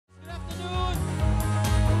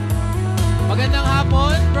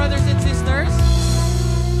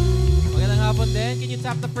then, can you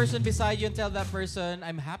tap the person beside you and tell that person,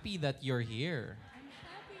 I'm happy that you're here.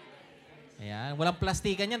 Ayan. Walang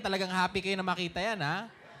plastikan yan. Talagang happy kayo na makita yan, ha?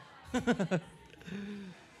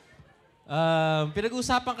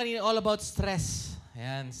 Pinag-uusapan kanina all about stress.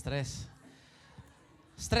 Ayan, stress.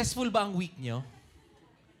 Stressful ba ang week nyo?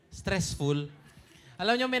 Stressful?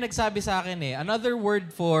 Alam nyo, may nagsabi sa akin another word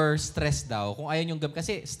for stress daw, kung ayaw nyo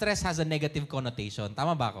kasi stress has a negative connotation.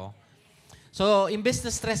 Tama ba ako? So, imbes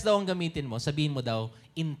na stress daw ang gamitin mo, sabihin mo daw,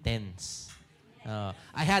 intense.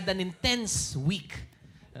 I had an intense week.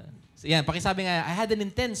 Yan, pakisabi nga, I had an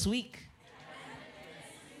intense week.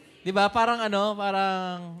 Diba? Parang a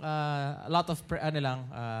lot of,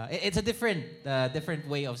 it's a different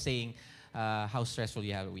way of saying how stressful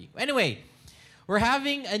you have a week. Anyway, we're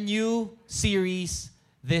having a new series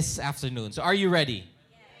this afternoon. So are you ready?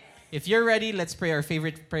 Yes. If you're ready, let's pray our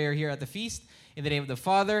favorite prayer here at the feast. In the name of the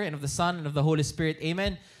Father, and of the Son, and of the Holy Spirit.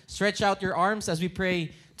 Amen. Stretch out your arms as we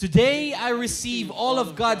pray. Today I receive all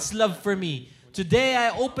of God's love for me. Today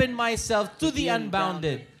I open myself to the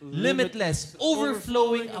unbounded, limitless,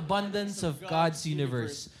 overflowing abundance of God's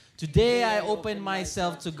universe. Today I open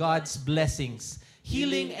myself to God's blessings,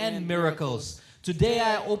 healing and miracles. Today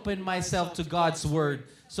I open myself to God's word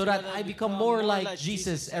so that I become more like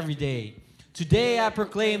Jesus every day. Today I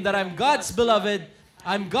proclaim that I'm God's beloved,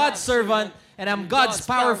 I'm God's servant, and I'm God's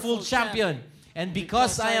powerful champion. And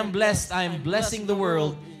because I am blessed, I am blessing the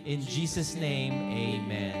world. In Jesus' name,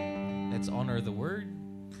 amen. Let's honor the word.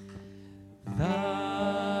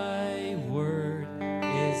 Thy word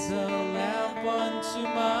is a lamp unto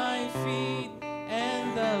my feet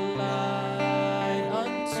and a light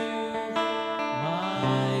unto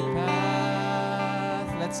my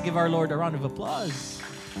path. Let's give our Lord a round of applause.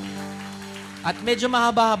 At medyo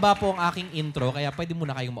mahaba-haba po ang aking intro, kaya pwede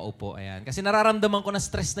muna kayong maupo. Ayan. Kasi nararamdaman ko na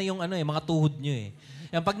stress na yung mga tuhod nyo eh.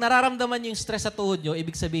 Yan, pag nararamdaman yung stress sa tuhod nyo,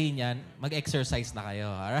 ibig sabihin yan, mag-exercise na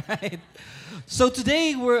kayo. Alright? So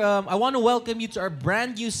today, I want to welcome you to our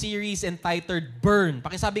brand new series entitled Burn.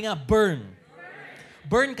 Pakisabi nga, Burn.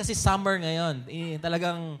 Burn kasi summer ngayon.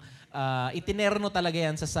 Talagang itinerno talaga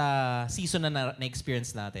yan sa season na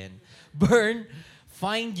na-experience natin. Burn,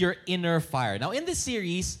 find your inner fire. Now in this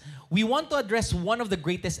series, we want to address one of the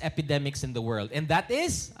greatest epidemics in the world. And that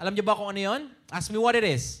is, alam niyo ba kung ano yun? Ask me what it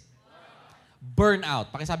is. Burnout.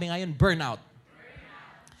 Pakisabi nga yun, burnout.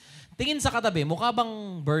 Tingin sa katabi, mukha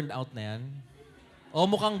bang burnout na yan? O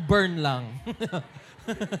mukhang burn lang?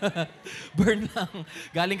 Burn lang.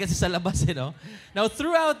 Galing kasi sa labas, no? Now,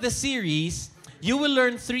 throughout the series, you will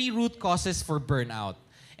learn 3 root causes for burnout.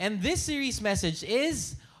 And this series message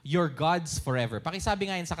is, Your God's Forever. Pakisabi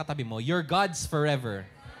nga yun sa katabi mo, Your God's Forever.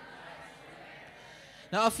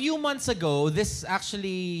 Now, a few months ago, this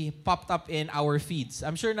actually popped up in our feeds.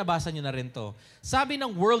 I'm sure nabasa nyo na rin to. Sabi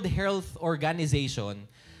ng World Health Organization,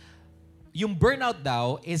 yung burnout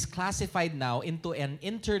daw is classified now into an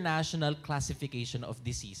international classification of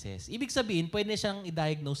diseases. Ibig sabihin, pwede siyang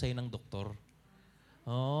i-diagnose sa'yo ng doktor.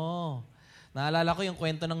 Oh. Naalala ko yung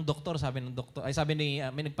kwento ng doktor. Sabi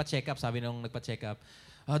may nagpa-check up. Sabi nung nagpa-check up,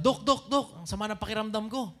 Dok, ang sama ng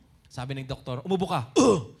pakiramdam ko. Sabi ng doktor, umubo ka.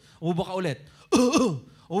 Umubo ka ulit.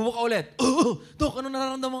 Umubo ka ulit. Dok, ano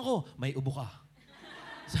nararamdaman ko? May ubo ka.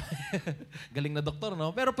 Galing na doktor,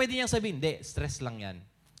 no? Pero pwede niyang sabihin, hindi, stress lang yan.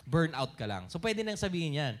 Burnout ka lang. So pwede niyang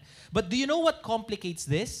sabihin yan. But do you know what complicates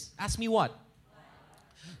this? Ask me what?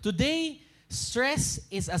 Today, stress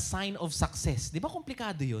is a sign of success. Di ba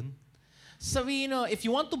komplikado yun? Sabihin, if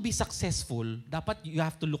you want to be successful, dapat you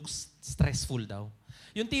have to look stressful daw.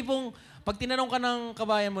 Yung tipong, pag tinanong ka ng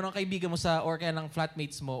kabayan mo, ng kaibigan mo or kaya ng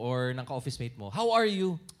flatmates mo or ng ka-office mate mo, how are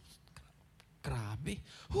you? Grabe.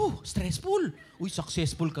 Stressful. Uy,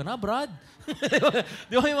 successful ka na, Brad.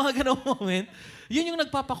 Di ba yung mga ganong moment? Yun yung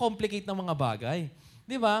nagpapakomplicate ng mga bagay.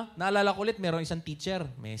 Di ba? Naalala ko ulit, merong isang teacher.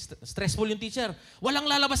 May stressful yung teacher.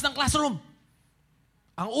 Walang lalabas ng classroom.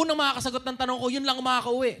 Ang unang makakasagot ng tanong ko, yun lang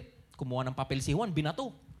makakauwi. Kumuha ng papel si Juan,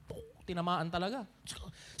 binato. Tinamaan talaga.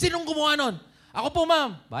 Sinong gumawa nun? Ako po,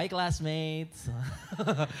 ma'am. Bye, classmates.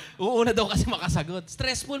 Uuna daw kasi makasagot.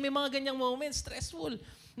 Stressful. May mga ganyang moments. Stressful.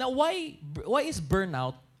 Now, why is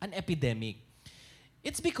burnout an epidemic?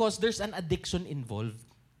 It's because there's an addiction involved.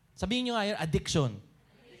 Sabihin nyo nga yun, addiction.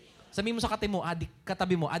 Sabihin mo sa katabi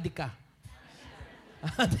mo, adik ka.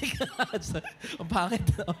 Adik ka. Ang pangit.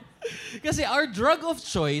 Kasi our drug of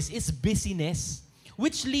choice is busyness,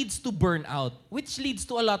 which leads to burnout, which leads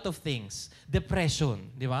to a lot of things.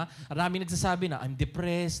 Depression, di ba? Maraming nagsasabi na, I'm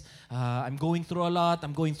depressed, I'm going through a lot,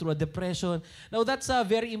 I'm going through a depression. Now, that's a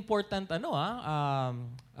very important, ano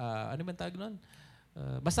ba tawag nun?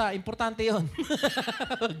 Basta, importante yon.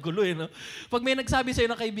 Gulo no? Pag may nagsabi sa'yo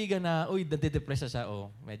ng kaibigan na, uy, nade-depress siya,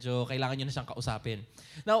 medyo kailangan nyo na siyang kausapin.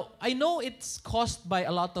 Now, I know it's caused by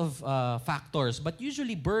a lot of factors, but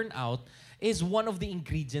usually burnout is one of the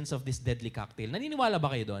ingredients of this deadly cocktail. Naniniwala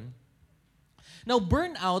ba kayo doon? Now,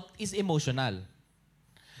 burnout is emotional.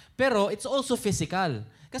 Pero it's also physical.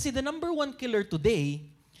 Kasi the number one killer today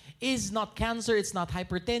is not cancer, it's not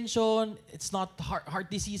hypertension, it's not heart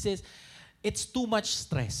diseases. It's too much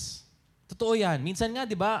stress. Totoo yan. Minsan nga,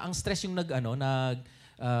 di ba, ang stress yung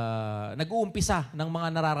nag-uumpisa ng mga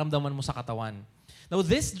nararamdaman mo sa katawan. Now,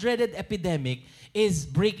 this dreaded epidemic is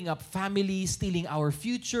breaking up families, stealing our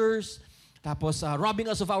futures, tapos robbing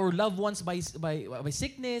us of our loved ones by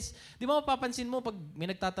sickness. Di ba mapapansin mo, pag may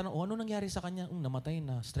nagtatanong, ano nangyari sa kanya? Namatay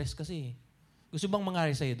na. Stress kasi. Gusto bang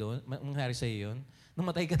mangyari sa'yo yun?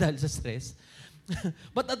 Namatay ka dahil sa stress?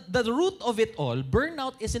 But at the root of it all,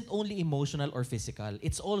 burnout isn't only emotional or physical.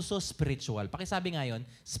 It's also spiritual. Pakisabi nga yun,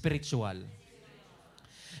 spiritual.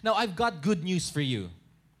 Now, I've got good news for you.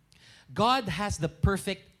 God has the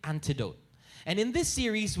perfect antidote. And in this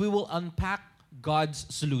series, we will unpack God's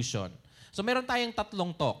solution. So meron tayong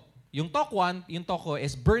tatlong talk. Yung talk 1, yung talk ko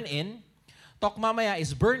is burn in. Talk mamaya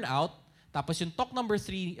is burn out. Tapos yung talk number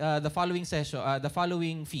 3, the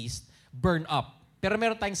following feast, burn up. Pero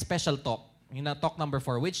meron tayong special talk. Yung talk number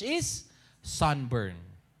 4, which is sunburn.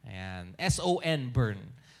 Ayan. S-O-N, burn.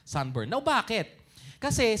 Sunburn. Now, bakit?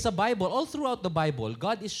 Kasi sa Bible, all throughout the Bible,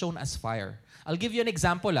 God is shown as fire. I'll give you an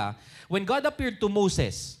example. When God appeared to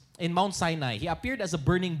Moses in Mount Sinai, He appeared as a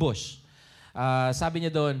burning bush. Sabi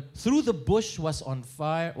niya doon, through the bush was on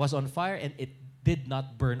fire and it did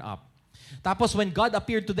not burn up. Tapos when God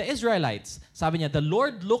appeared to the Israelites, sabi niya, the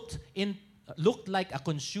Lord looked like a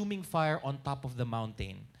consuming fire on top of the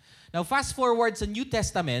mountain. Now, fast forward sa New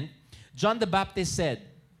Testament, John the Baptist said,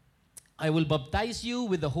 I will baptize you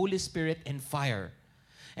with the Holy Spirit and fire.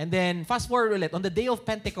 And then, fast forward ulit, on the day of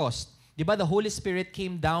Pentecost, di ba, the Holy Spirit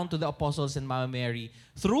came down to the apostles and Mama Mary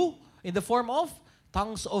in the form of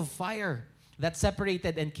tongues of fire that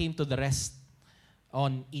separated and came to the rest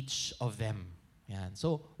on each of them. Yan.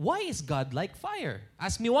 So, why is God like fire?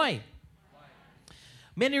 Ask me why.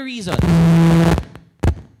 Many reasons.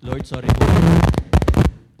 Lord, sorry po.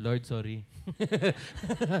 Lord, sorry.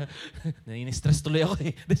 Nai-stress tuloy ako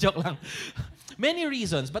eh. The joke lang. Many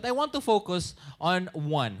reasons, but I want to focus on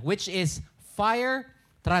one, which is fire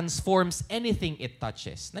transforms anything it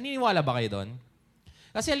touches. Naniniwala ba kayo doon?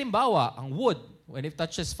 Kasi halimbawa, ang wood, when it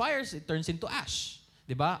touches fires, it turns into ash.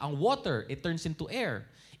 Diba? Ang water, it turns into air.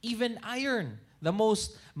 Even iron, the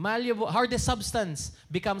most malleable, hardest substance,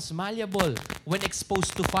 becomes malleable when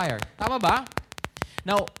exposed to fire. Tama ba?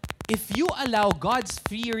 Now, if you allow God's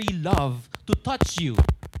fiery love to touch you,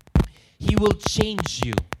 He will change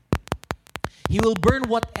you. He will burn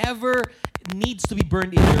whatever needs to be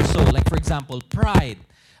burned in your soul. Like for example, pride,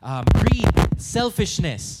 greed,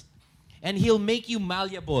 selfishness. And He'll make you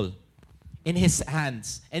malleable in His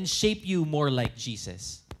hands and shape you more like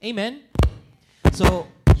Jesus. Amen? So,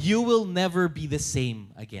 you will never be the same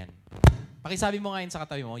again. Pakisabi mo ngayon sa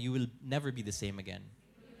katabi mo, you will never be the same again.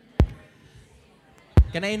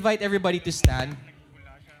 Can I invite everybody to stand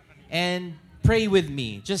and pray with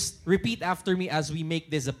me? Just repeat after me as we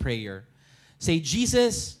make this a prayer. Say,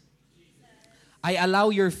 Jesus, I allow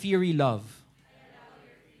your fiery love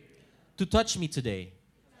to touch me today.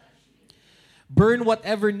 Burn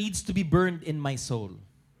whatever needs to be burned in my soul.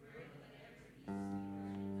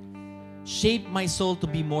 Shape my soul to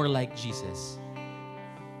be more like Jesus.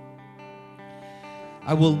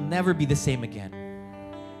 I will never be the same again.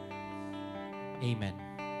 Amen.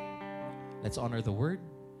 Let's honor the word.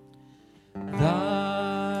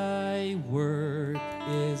 Thy word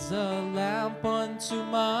is a lamp unto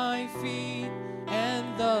my feet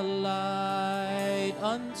and the light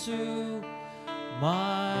unto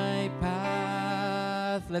my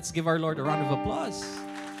path. Let's give our Lord a round of applause.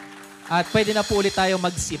 At pwede na po ulit tayo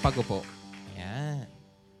magsipag po. Ayan.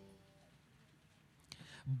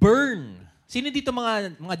 Burn. Sino dito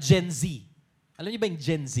mga Gen Z? Alam niyo ba yung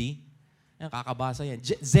Gen Z? Yan, kakabasa yan.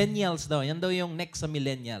 Zennials daw. Yan daw yung next sa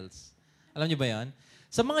millennials. Alam niyo ba yan?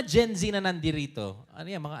 Sa mga Gen Z na nandirito, ano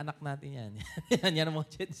yan, mga anak natin yan. Yan ang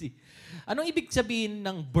mga Gen Z. Anong ibig sabihin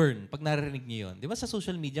ng burn pag naririnig niyo yun? Di ba sa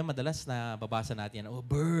social media, madalas na babasa natin yan, oh,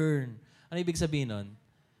 burn. Ano ibig sabihin nun?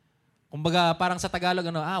 Kumbaga, parang sa Tagalog,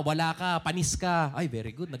 wala ka, panis ka. Ay,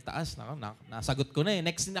 very good, nagtaas. Nasagot ko na eh.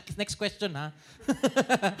 Next question, ha?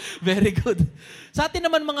 Very good. Sa atin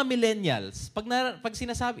naman mga millennials, pag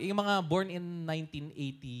sinasabi, yung mga born in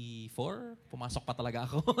 1984, pumasok pa talaga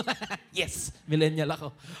ako. Yes, millennial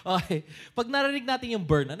ako. Okay. Pag narinig natin yung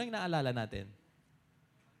burn, ano yung naalala natin?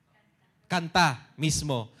 kanta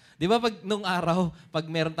mismo. Di ba nung araw, pag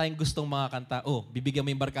meron tayong gustong mga kanta, bibigyan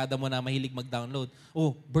mo yung barkada mo na mahilig mag-download.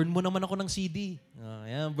 Burn mo naman ako ng CD.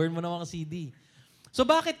 Burn mo naman ng CD. So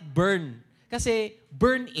bakit burn? Kasi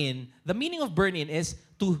burn in, the meaning of burn in is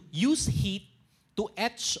to use heat to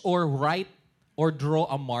etch or write or draw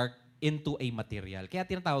a mark into a material. Kaya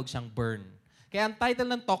tinatawag siyang burn. Kaya ang title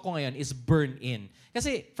ng talk ko ngayon is Burn In.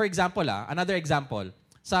 Kasi, for example, another example,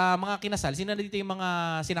 sa mga kinasal, sino na dito yung mga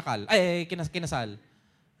sinakal? Kinasal.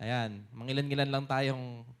 Ayan, mangilan-ngilan lang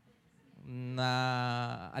tayong na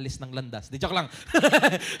alis ng landas. Di, joke lang.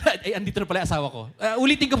 Ay, andito na pala yung asawa ko.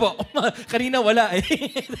 Ulitin ko po. Kanina wala eh.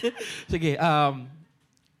 Sige,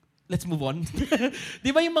 let's move on.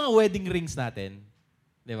 Di ba yung mga wedding rings natin?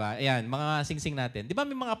 Di ba? Ayan, mga sing-sing natin. Di ba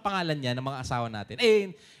may mga pangalan yan ng mga asawa natin?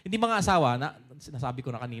 Hindi mga asawa, sinasabi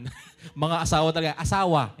ko na kanina. Mga asawa talaga.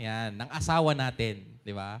 Asawa. Yan, ng asawa natin.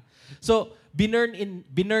 Di ba? So, binurn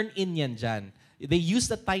in yan dyan. They used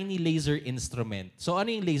a tiny laser instrument. So, ano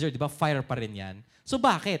yung laser? Di ba? Fire pa rin yan. So,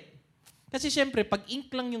 bakit? Kasi syempre, pag ink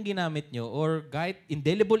lang yung ginamit nyo or kahit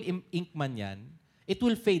indelible ink man yan, it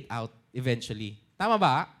will fade out eventually. Tama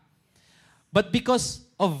ba? But because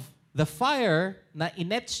of the fire na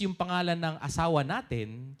inetch yung pangalan ng asawa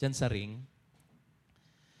natin dyan sa ring,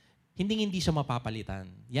 hindi siya mapapalitan.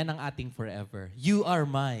 Yan ang ating forever. You are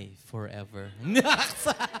my forever.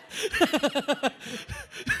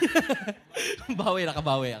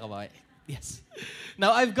 Nakabawi. Yes.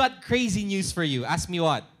 Now, I've got crazy news for you. Ask me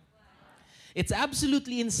what? It's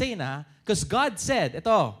absolutely insane, because God said,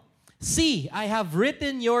 see, I have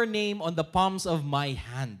written your name on the palms of my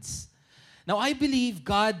hands. Now, I believe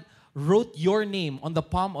God wrote your name on the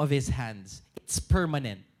palm of His hands. It's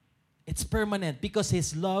permanent. It's permanent because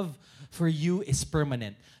His love for you is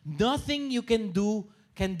permanent. Nothing you can do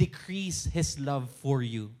can decrease His love for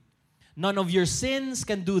you. None of your sins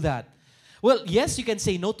can do that. Well, yes, you can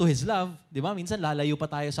say no to His love. Di ba? Minsan lalayo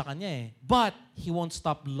pa tayo sa Kanya eh. But He won't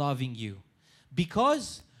stop loving you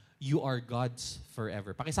because you are God's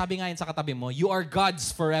forever. Pakisabi nga yun sa katabi mo, you are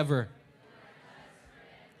God's forever.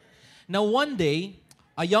 Now, one day,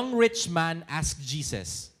 a young rich man asked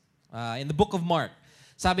Jesus in the book of Mark,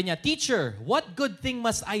 sabi niya, Teacher, what good thing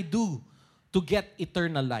must I do to get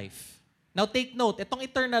eternal life? Now take note, itong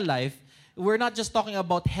eternal life, we're not just talking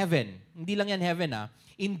about heaven. Hindi lang yan heaven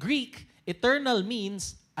In Greek, eternal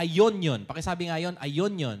means aionion. Pakisabi nga yun,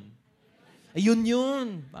 aionion.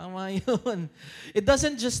 Ayun. Tama yun. It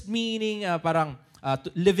doesn't just meaning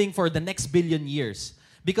living for the next billion years.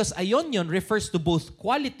 Because aionion refers to both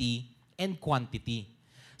quality and quantity.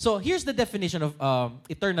 So here's the definition of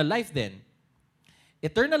eternal life then.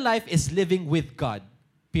 Eternal life is living with God,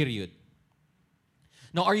 period.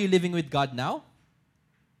 Now, are you living with God now?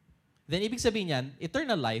 Then, ibig sabihin yan,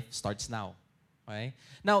 eternal life starts now. Okay?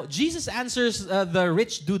 Now, Jesus answers the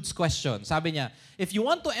rich dude's question. Sabi niya, if you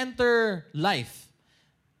want to enter life,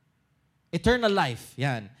 eternal life,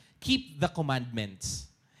 yan, keep the commandments.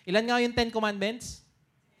 Ilan nga yung 10 commandments?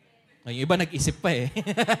 Yung iba nag-isip pa eh.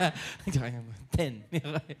 10.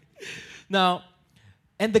 Now,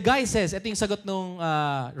 and the guy says, ito yung sagot nung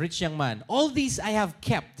rich young man, all these I have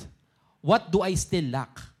kept. What do I still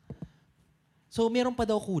lack? So, meron pa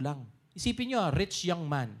daw kulang. Isipin nyo, rich young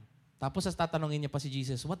man. Tapos, tatanungin niya pa si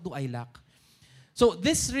Jesus, what do I lack? So,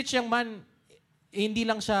 this rich young man, hindi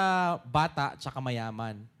lang siya bata at saka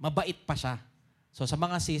mayaman. Mabait pa siya. So, sa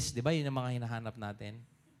mga sis, di ba, yun ang mga hinahanap natin?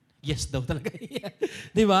 Yes daw talaga.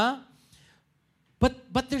 Di ba?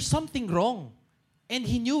 But there's something wrong. And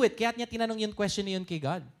he knew it. Kaya niya tinanong yung question na yun kay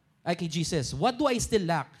God. Kay Jesus. What do I still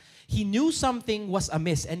lack? He knew something was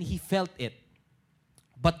amiss and he felt it.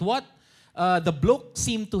 But what the bloke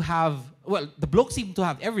seemed to have, the bloke seemed to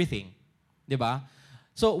have everything. Diba?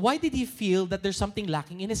 So why did he feel that there's something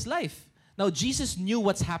lacking in his life? Now, Jesus knew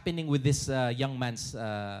what's happening with this young man's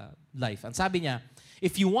life. And sabi niya,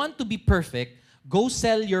 if you want to be perfect, go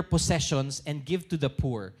sell your possessions and give to the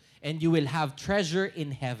poor, and you will have treasure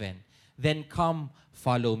in heaven. Then come,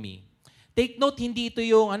 follow me. Take note, hindi ito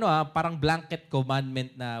yung parang blanket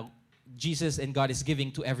commandment na Jesus and God is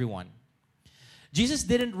giving to everyone. Jesus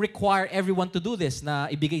didn't require everyone to do this na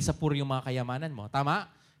ibigay sa poor yung mga kayamanan mo. Tama?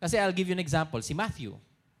 Kasi I'll give you an example. Si Matthew.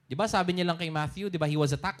 Di ba sabi niya lang kay Matthew, di ba he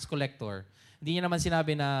was a tax collector. Hindi niya naman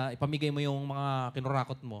sinabi na ipamigay mo yung mga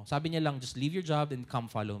kinurakot mo. Sabi niya lang, just leave your job and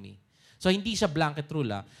come follow me. So hindi siya blanket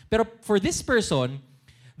rule. Pero for this person,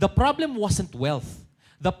 the problem wasn't wealth.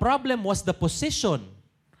 The problem was the position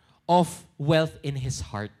of wealth in his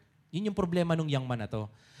heart. Yun yung problema nung young man na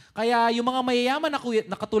to. Kaya yung mga mayayaman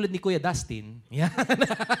na katulad ni Kuya Dustin, yan.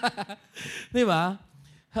 Di ba?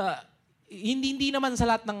 hindi naman sa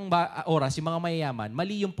lahat ng oras, yung mga mayayaman,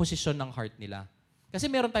 mali yung posisyon ng heart nila. Kasi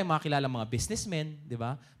meron tayong mga kilala mga businessmen, di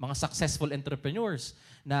ba? Mga successful entrepreneurs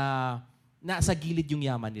na nasa gilid yung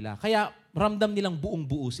yaman nila. Kaya ramdam nilang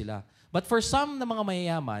buong-buo sila. But for some na mga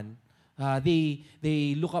mayayaman,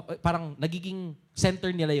 they look up, parang nagiging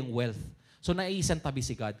center nila yung wealth. So naiisantabi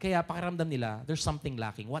si God. Kaya pakiramdam nila, there's something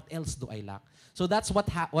lacking. What else do I lack? So that's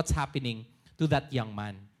what's happening to that young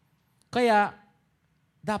man. Kaya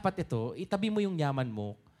dapat ito, itabi mo yung yaman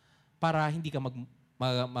mo para hindi ka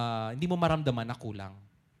hindi mo maramdaman na kulang.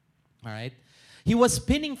 Alright? He was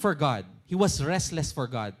pinning for God. He was restless for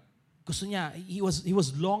God. Gusto niya, he was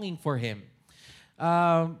longing for Him.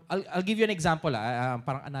 I'll give you an example.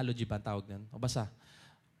 Parang analogy ba ang tawag nun? O basta.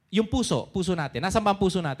 Yung puso natin. Nasaan ba ang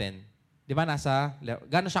puso natin? Di ba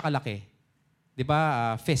gano'n siya kalaki? Di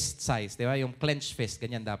ba fist size? Di ba? Yung clenched fist,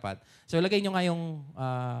 ganyan dapat. So ilagay nyo nga yung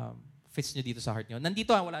fist nyo dito sa heart nyo.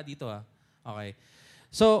 Nandito wala dito Okay.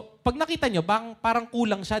 So, pag nakita nyo, parang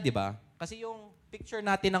kulang siya, di ba? Kasi yung picture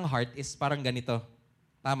natin ng heart is parang ganito.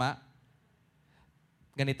 Tama?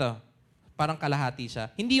 Ganito. Parang kalahati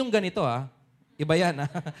siya. Hindi yung ganito, Iba yan,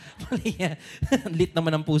 Mali yan. Lit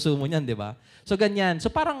naman ang puso mo niyan, di ba? So, ganyan. So,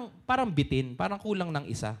 parang bitin. Parang kulang ng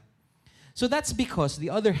isa. So, that's because the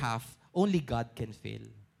other half, only God can fill.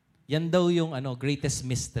 Yan daw yung greatest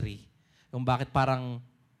mystery. Yung bakit parang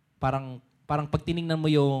pag tinignan mo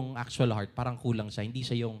yung actual heart, parang kulang siya. Hindi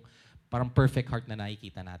siya yung parang perfect heart na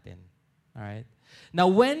nakikita natin. Alright? Now,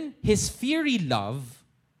 with his fiery love,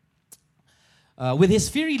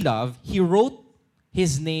 he wrote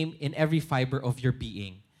his name in every fiber of your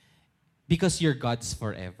being because you're God's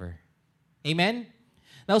forever. Amen?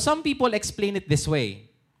 Now, some people explain it this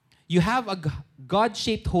way. You have a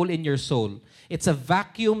God-shaped hole in your soul. It's a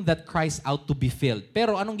vacuum that cries out to be filled.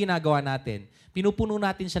 Pero anong ginagawa natin? Pinupuno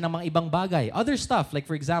natin siya ng mga ibang bagay. Other stuff, like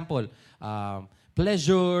for example,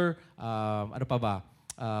 pleasure,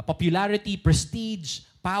 popularity, prestige,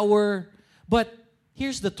 power. But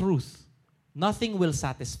here's the truth. Nothing will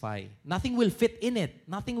satisfy. Nothing will fit in it.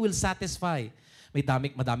 Nothing will satisfy.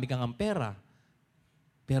 Madami kang ang pera.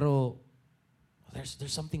 Pero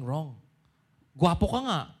there's something wrong. Gwapo ka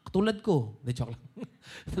nga, katulad ko. De joke lang.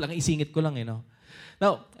 Lang isingit ko lang no.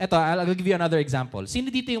 Now, eto, I'll give you another example.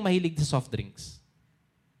 Sino dito yung mahilig sa soft drinks?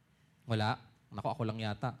 Wala. Ako lang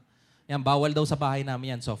yata. Yan, bawal daw sa bahay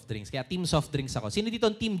namin yan, soft drinks. Kaya team soft drinks ako. Sino dito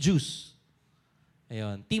ang team juice?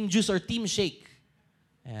 Ayun. Team juice or team shake?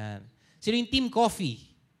 Ayan. Sino yung team coffee?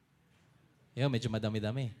 Ayun, medyo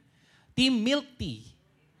madami-dami. Team milk tea?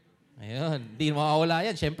 Ayun. Hindi mawawala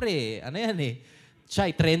yan. Siyempre,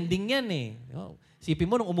 chai, trending yan Sipin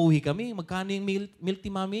mo, nung umuwi kami, magkano yung milk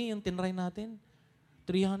tea, mami, yung tinry natin?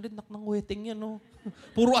 300, ng wedding yan,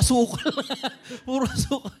 Puro asukal. Puro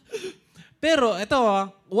asukal. Pero, ito,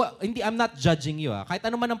 I'm not judging you, Kahit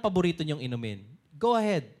ano man ang paborito niyong inumin, go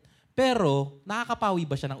ahead. Pero, nakakapawi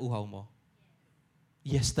ba siya ng uhaw mo?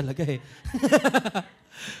 Yes, talaga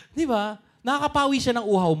Di ba? Nakakapawi siya ng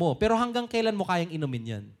uhaw mo, pero hanggang kailan mo kayang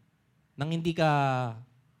inumin yan? Nang hindi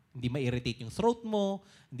ma-irritate yung throat mo,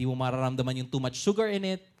 hindi mo mararamdaman yung too much sugar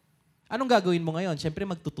in it. Anong gagawin mo ngayon? Siyempre,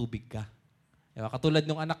 magtutubig ka. Diba? Katulad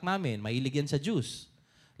ng anak namin, mahilig yan sa juice.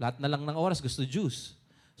 Lahat na lang ng oras gusto juice.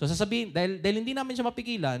 So sasabihin, dahil hindi namin siya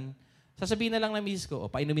mapigilan, sasabihin na lang ng misis ko,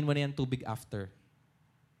 painumin mo na yan tubig after.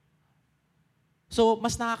 So,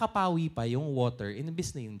 mas nakakapawi pa yung water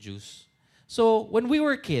imbis na yung juice. So, when we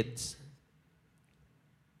were kids,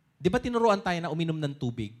 di ba tinuruan tayo na uminom ng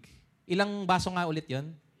tubig? Ilang baso nga ulit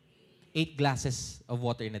yon? 8 glasses of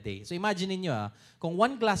water in a day. So, imagine niyo kung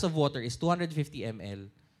 1 glass of water is 250 ml,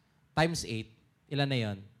 times 8, ilan na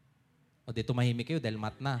yon? O di tumahimik kayo dahil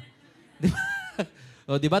math na.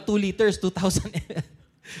 O di ba 2 liters, 2,000 ml.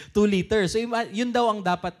 2 liters. So yun daw ang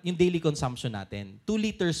dapat, yung daily consumption natin. 2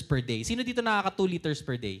 liters per day. Sino dito nakaka 2 liters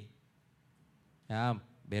per day? Yeah,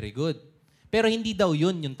 very good. Pero hindi daw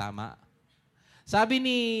yun yung tama. Sabi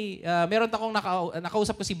meron akong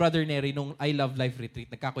nakausap ko si Brother Nery nung I Love Life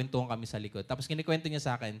Retreat. Nagkakwentuhan kami sa likod. Tapos kinikwento niya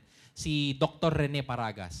sa akin si Dr. Rene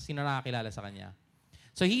Paragas. Sino nakakilala sa kanya?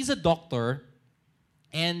 So he's a doctor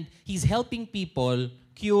and he's helping people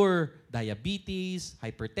cure diabetes,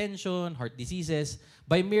 hypertension, heart diseases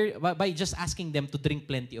by just asking them to drink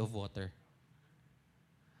plenty of water.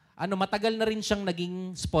 Matagal na rin siyang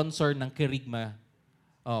naging sponsor ng Kerygma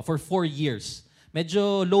for 4 years.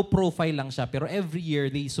 Medyo low profile lang siya, pero every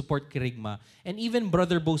year they support Kerygma. And even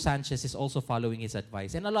Brother Bo Sanchez is also following his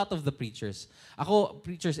advice. And a lot of the preachers. Ako,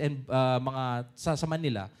 preachers and mga sa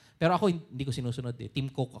Manila. Pero ako, hindi ko sinusunod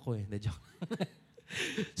Team Coke ako The joke.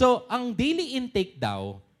 So, ang daily intake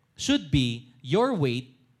daw should be your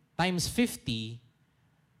weight times 50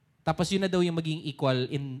 Tapos yun na daw yung maging equal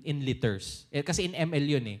in liters. Kasi in ml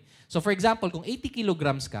yun eh. So for example, kung 80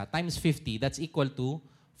 kilograms ka times 50, that's equal to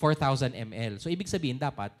 4,000 ml. So ibig sabihin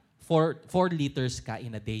dapat 4 liters ka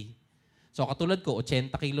in a day. So katulad ko,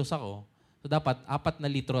 80 kilos ako. So dapat 4 na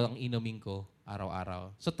litro ang inumin ko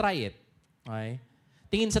araw-araw. So try it. Okay?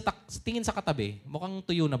 Tingin sa katabi, mukhang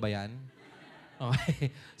tuyo na ba yan? Okay.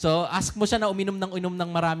 So ask mo siya na uminom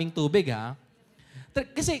ng maraming tubig ha.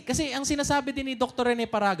 Kasi ang sinasabi din ni Dr. Rene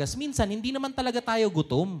Paragas, minsan hindi naman talaga tayo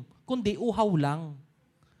gutom, kundi uhaw lang.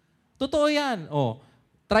 Totoo yan.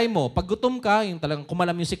 Try mo. Pag gutom ka, yung talagang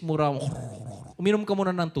kumalam yung sikmura, uminom ka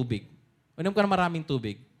muna ng tubig. Uminom ka ng maraming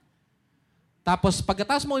tubig. Tapos,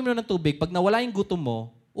 pagkatapos mo uminom ng tubig, pag nawala yung gutom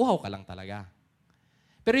mo, uhaw ka lang talaga.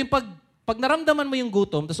 Pero yung pag naramdaman mo yung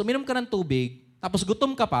gutom, tapos uminom ka ng tubig, tapos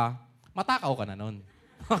gutom ka pa, matakaw ka na nun.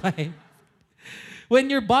 Okay? When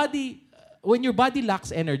your body lacks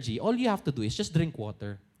energy, all you have to do is just drink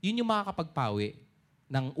water. Yun yung makakapagpawi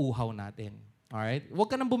ng uhaw natin. Alright? Huwag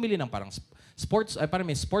ka nang bumili ng parang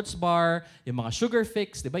may sports bar, yung mga sugar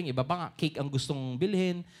fix, di ba? Yung iba pa nga, cake ang gustong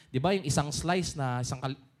bilhin. Di ba? Yung isang slice na,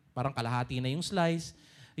 parang kalahati na yung slice.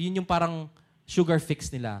 Yun yung parang sugar fix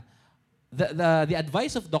nila. The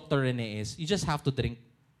advice of Dr. Rene is, you just have to drink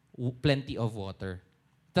plenty of water.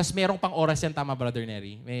 Tapos merong pang oras yan, tama, Brother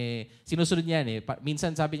Nery? Sinusunod niya yan eh.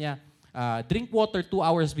 Minsan sabi niya, drink water 2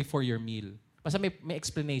 hours before your meal. Basta may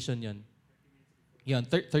explanation yun. Yun,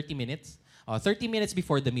 30 minutes. 30 minutes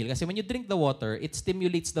before the meal. Kasi when you drink the water, it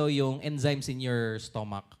stimulates daw yung enzymes in your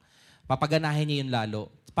stomach. Papaganahin niya yun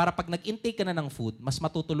lalo. Para pag nag-intake ka na ng food, mas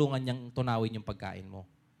matutulungan niyang tunawin yung pagkain mo.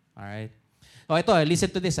 Alright? So ito,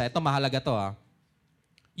 listen to this. Ito, mahalaga to.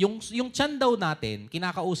 Yung tiyan daw natin,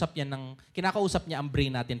 kinakausap niya ang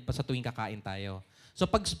brain natin sa tuwing kakain tayo. So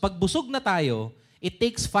pag busog na tayo, it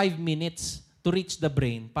takes 5 minutes to reach the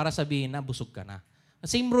brain para sabihin na busog ka na.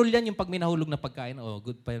 Same rule yan yung pag may nahulog na pagkain,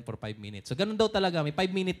 good pa yan for 5 minutes. So ganun daw talaga, may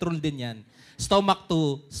 5-minute rule din yan. Stomach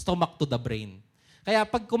to the brain. Kaya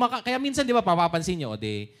kaya minsan 'di ba papapansin niyo,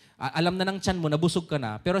 alam na ng tiyan mo na busog ka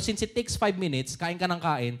na, pero since it takes 5 minutes, kain ka ng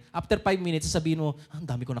kain, after 5 minutes sasabihin mo, ang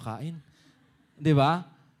dami ko nakain. 'Di ba?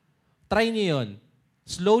 Try niyo 'yon.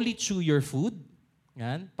 Slowly chew your food.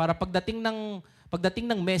 Yan, para pagdating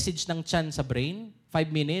ng message ng tiyan sa brain, 5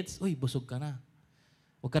 minutes, busog ka na.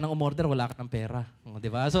 Huwag ka nang umorder, wala ka ng pera. Di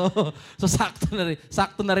ba? So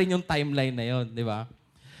sakto na rin yung timeline na yon, di ba?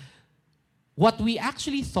 What we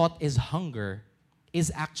actually thought is hunger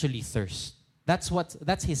is actually thirst.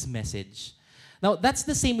 That's his message. Now, that's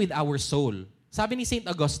the same with our soul. Sabi ni St.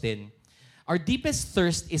 Augustine, our deepest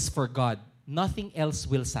thirst is for God. Nothing else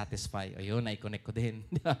will satisfy. Ayun, na-connect ko din.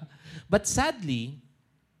 But sadly,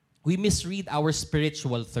 we misread our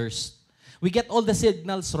spiritual thirst. We get all the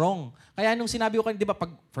signals wrong. Kaya nung sinabi ko kanina, di ba,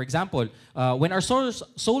 for example, when our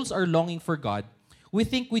souls are longing for God, we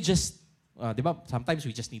think we just, di ba, sometimes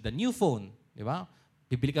we just need a new phone. Di ba?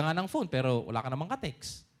 Bibili ka nga ng phone, pero wala ka namang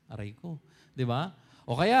ka-text. Aray ko. Di ba?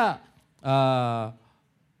 O kaya,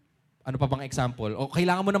 ano pa bang example? O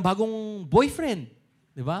kailangan mo ng bagong boyfriend.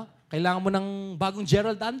 Di ba? Kailangan mo ng bagong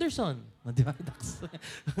Gerald Anderson. Di ba?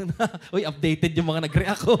 Uy, updated yung mga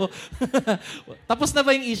nag-react ko. Tapos na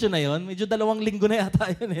ba yung issue na yon? Medyo 2 linggo na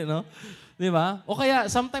yata yun eh, no? Di ba? O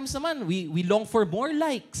kaya, sometimes naman, we long for more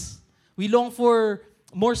likes. We long for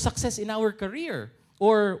more success in our career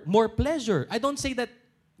or more pleasure. I don't say that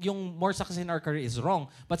yung more success in our career is wrong,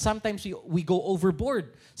 but sometimes we go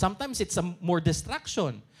overboard. Sometimes it's more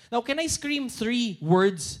distraction. Now, can I scream 3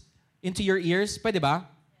 words into your ears? Pwede ba?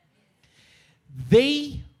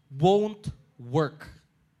 They won't work.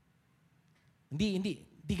 Hindi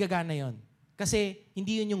gagana yon. Kasi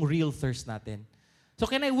hindi yun yung real thirst natin. So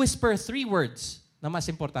can I whisper 3 words na mas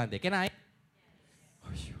importante? Can I?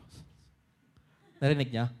 Narinig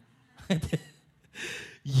niya?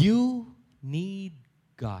 You need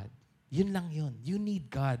God. Yun lang yun. You need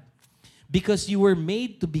God. Because you were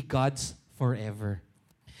made to be God's forever.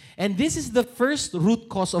 And this is the first root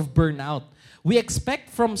cause of burnout. We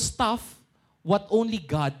expect from stuff what only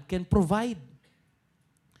God can provide.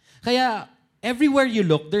 Kaya, everywhere you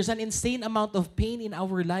look, there's an insane amount of pain in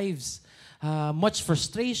our lives. Much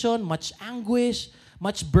frustration, much anguish,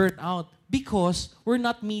 much burnout because we're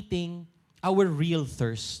not meeting our real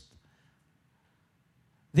thirst.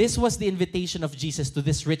 This was the invitation of Jesus to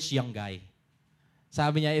this rich young guy.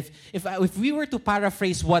 Sabi niya, if we were to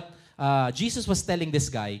paraphrase what Jesus was telling this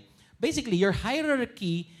guy, basically, your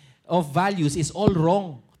hierarchy of values is all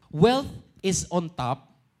wrong. Wealth is on top,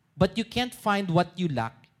 but you can't find what you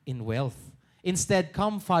lack in wealth. Instead,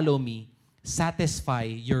 come follow me, satisfy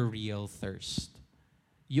your real thirst.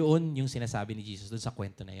 Yun yung sinasabi ni Jesus dun sa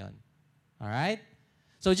kwento na yun. Alright?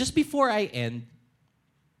 So just before I end,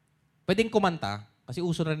 pwedeng kumanta. Kasi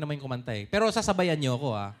uso na rin naman yung kumanta eh. Pero sasabayan niyo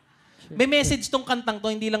ako ha. May message tong kantang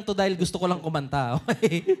to, hindi lang to dahil gusto ko lang kumanta.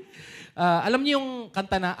 Okay? Alam niyo yung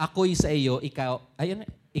kanta na Ako'y sa iyo, ikaw, ayun,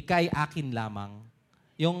 ika'y akin lamang.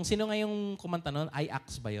 Yung sino nga yung kumanta nun?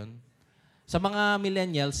 I-Ax ba yun? Sa mga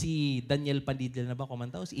millennials, si Daniel Pandidel na ba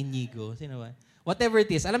kumanta? O si Inigo? Sino ba? Whatever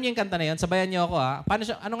it is. Alam niyo yung kanta na yun? Sabayan niyo ako ha. Paano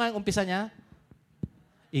siya, ano nga yung umpisa niya?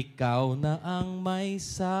 Ikaw na ang may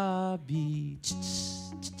sabi.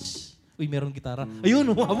 Uy, meron gitara. Ayun,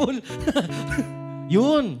 humabol.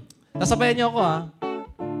 Yun. Sasabayan niyo ako ha.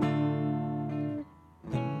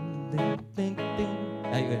 Ting, ting, ting.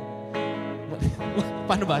 Ayun.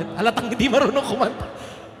 Paano ba? Halatang hindi marunong kumanta.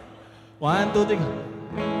 1, 2,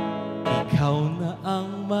 3. Ikaw na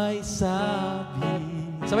ang may sabi.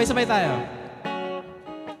 Sabay-sabay tayo.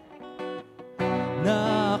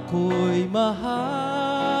 Na ako'y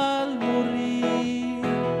mahal mo rin.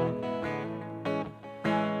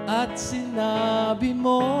 At sinabi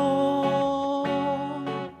mo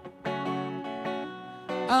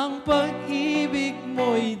ang pag-ibig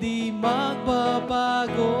mo'y di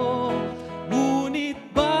magbabago. Ngunit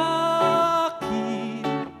bakit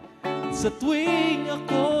sa tuwing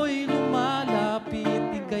ako'y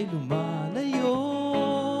lumalapit, ika'y lumalayo?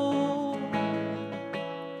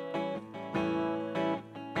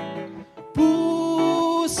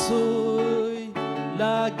 Puso'y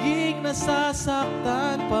laging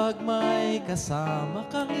nasasaktan pag may kasama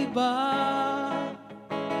kang iba.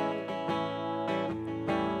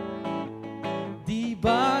 Di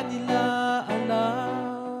ba nila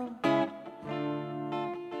alam?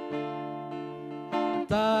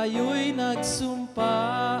 Tayo'y nagsumpaan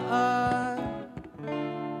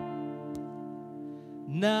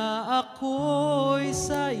na ako'y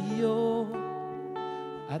sa iyo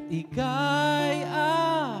at ika'y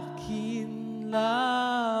akin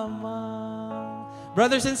lamang.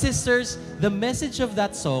 Brothers and sisters, the message of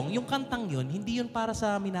that song, yung kantang yun, hindi yun para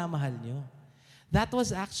sa minamahal nyo. That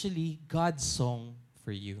was actually God's song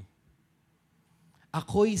for you.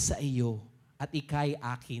 Ako'y sa iyo at ika'y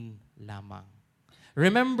akin lamang.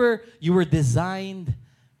 Remember, you were designed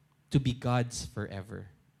to be God's forever.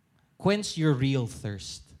 Quench your real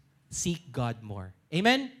thirst. Seek God more.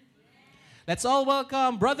 Amen? Let's all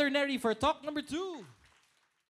welcome Brother Neri for talk number 2.